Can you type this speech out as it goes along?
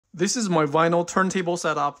This is my vinyl turntable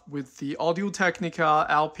setup with the Audio-Technica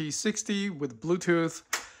LP60 with Bluetooth,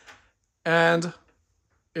 and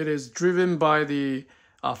it is driven by the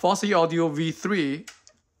Fosi Audio V3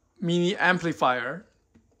 mini amplifier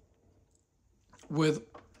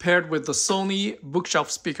paired with the Sony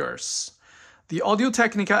bookshelf speakers. The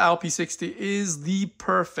Audio-Technica LP60 is the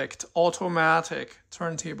perfect automatic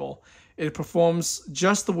turntable. It performs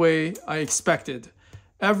just the way I expected.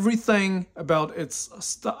 Everything about its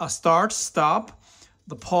start, stop,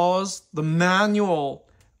 the pause, the manual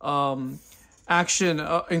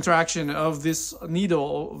interaction of this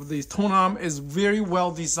needle, of the tone arm is very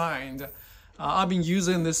well designed. I've been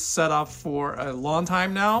using this setup for a long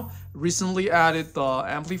time now. Recently added the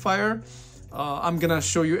amplifier. I'm gonna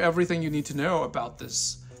show you everything you need to know about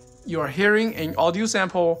this. You are hearing an audio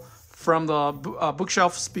sample from the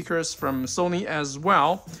bookshelf speakers from Sony as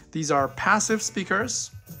well. These are passive speakers.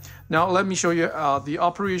 Now let me show you the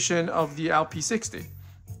operation of the LP60.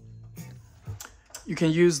 You can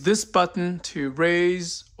use this button to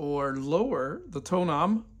raise or lower the tone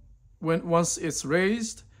arm. Once it's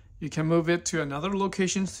raised, you can move it to another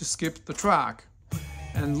location to skip the track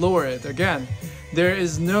and lower it again. There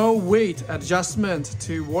is no weight adjustment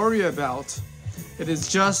to worry about. It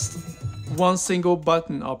is just one single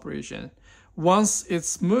button operation. Once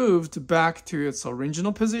it's moved back to its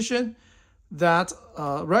original position, that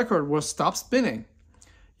record will stop spinning.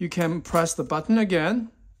 You can press the button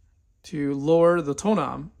again to lower the tone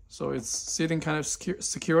arm. So it's sitting kind of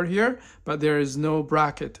secured here, but there is no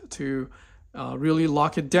bracket to really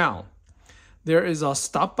lock it down. There is a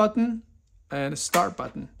stop button and a start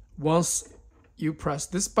button. Once you press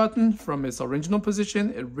this button from its original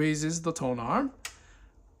position, it raises the tone arm,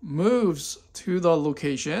 moves to the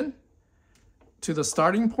location, to the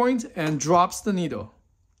starting point, and drops the needle.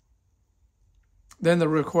 Then the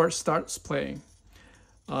record starts playing.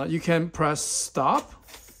 You can press stop,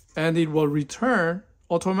 and it will return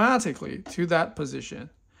automatically to that position.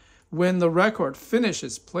 When the record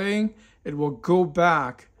finishes playing, it will go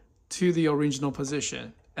back to the original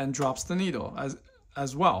position and drops the needle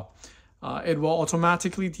as well. It will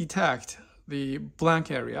automatically detect the blank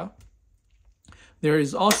area. There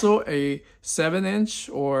is also a 7-inch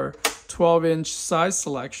or 12-inch size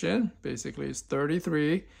selection. Basically, it's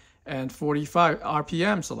 33 and 45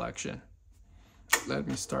 RPM selection. Let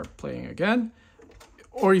me start playing again.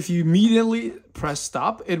 Or if you immediately press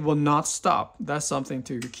stop, it will not stop. That's something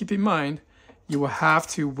to keep in mind. You will have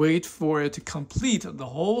to wait for it to complete the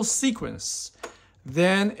whole sequence.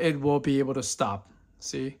 Then it will be able to stop.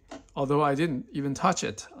 See, although I didn't even touch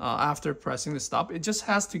it after pressing the stop, it just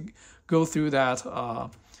has to go through that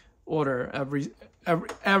order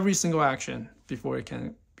every single action before it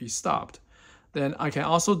can be stopped. Then I can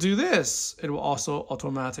also do this. It will also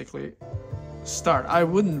automatically start. I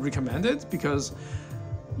wouldn't recommend it because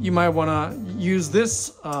you might want to use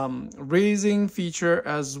this raising feature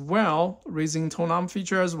as well, raising tone arm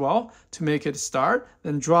feature as well to make it start,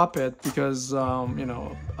 then drop it because you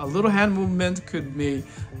know, a little hand movement could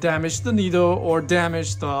damage the needle or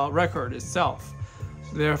damage the record itself.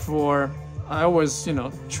 Therefore, I was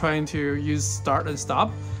trying to use start and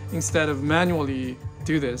stop instead of manually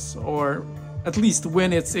do this, or at least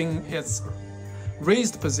when it's in its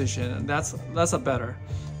raised position. That's a better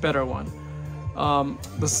one.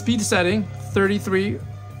 The speed setting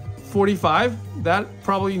 33-45, that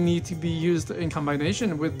probably need to be used in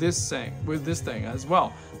combination with this thing as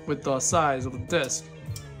well, with the size of the disc.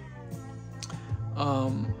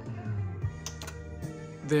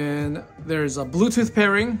 Then there's a Bluetooth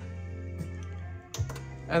pairing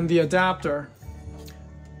and the adapter.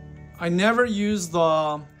 I never use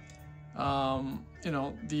the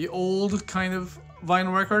the old kind of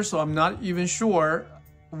vinyl record, so I'm not even sure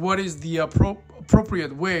what is the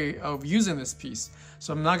appropriate way of using this piece.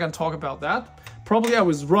 So I'm not going to talk about that. Probably I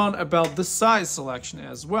was wrong about the size selection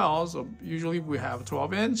as well. So usually we have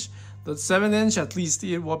 12-inch. The 7-inch, at least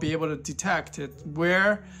it will be able to detect it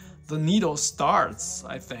where the needle starts,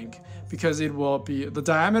 I think, because it will be, the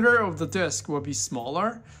diameter of the disc will be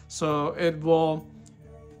smaller. So it will,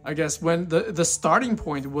 I guess, when the starting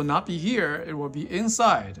point will not be here, it will be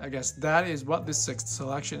inside. I guess that is what this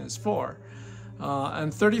selection is for.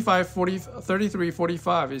 And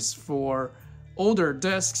 33-45 is for older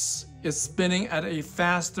discs. It's spinning at a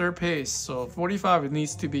faster pace. So 45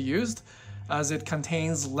 needs to be used as it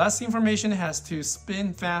contains less information, it has to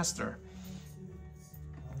spin faster.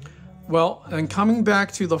 Well, and coming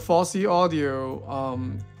back to the Fosi Audio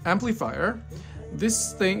amplifier,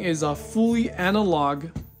 this thing is a fully analog.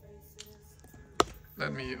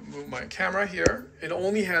 Let me move my camera here. It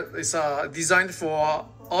only has, it's designed for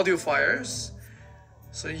audiophiles.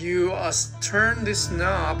 So you turn this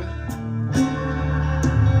knob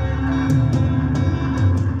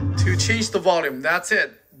to change the volume. That's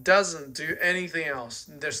it. Doesn't do anything else.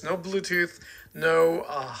 There's no Bluetooth, no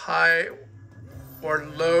high or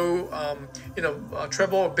low,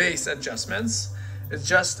 treble or bass adjustments. It's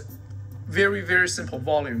just very, very simple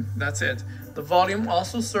volume. That's it. The volume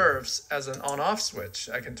also serves as an on-off switch.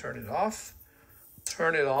 I can turn it off,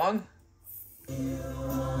 turn it on.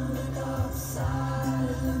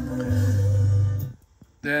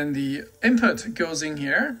 Then the input goes in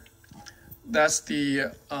here. That's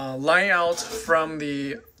the line out from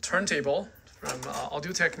the turntable from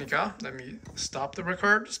Audio Technica. Let me stop the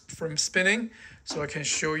record from spinning so I can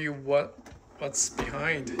show you what's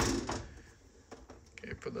behind.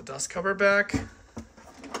 Okay, put the dust cover back.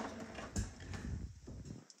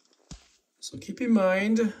 So keep in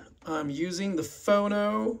mind, I'm using the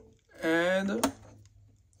phono and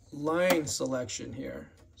line selection here.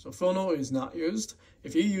 So phono is not used.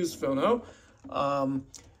 If you use phono,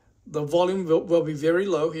 the volume will be very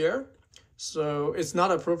low here. So it's not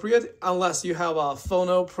appropriate unless you have a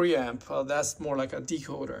phono preamp. That's more like a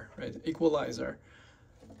decoder, right? Equalizer.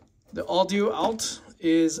 The audio out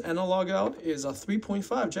is analog out is a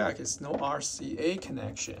 3.5 jack. It's no RCA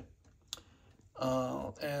connection.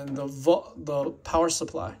 And the power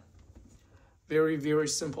supply, very, very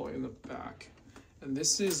simple in the back. And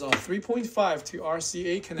this is a 3.5 to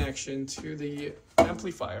RCA connection to the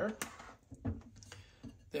amplifier.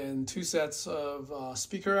 Then 2 sets of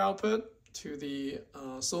speaker output to the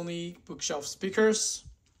Sony bookshelf speakers.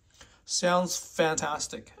 Sounds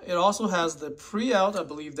fantastic. It also has the pre-out. I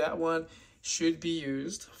believe that one should be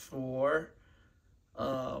used for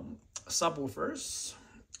subwoofers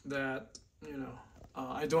that,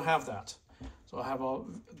 I don't have that. So I have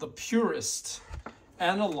the purest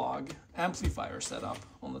analog amplifier setup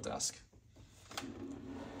on the desk.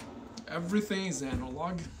 Everything is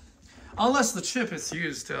analog. Unless the chip is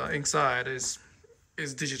used inside is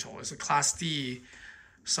digital. It's a Class D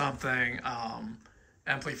something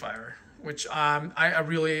amplifier, which I'm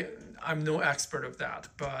no expert of that,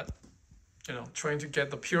 but trying to get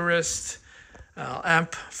the purest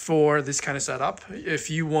amp for this kind of setup. If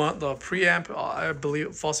you want the preamp, I believe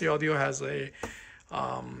Fosi Audio has a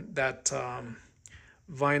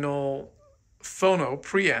vinyl phono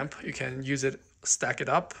preamp. You can use it, stack it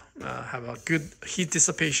up, have a good heat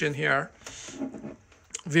dissipation here.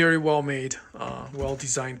 Very well made, well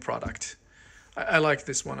designed product. I like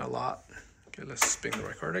this one a lot. Okay, let's spin the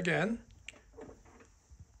record again.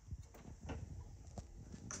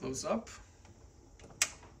 Close up.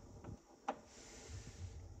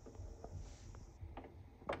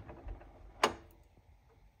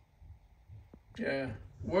 Yeah,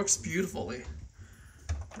 works beautifully.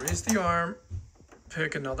 Raise the arm,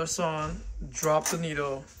 pick another song, drop the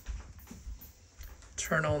needle,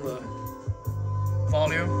 turn on the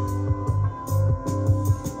volume.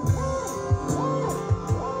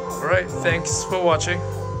 All right, thanks for watching.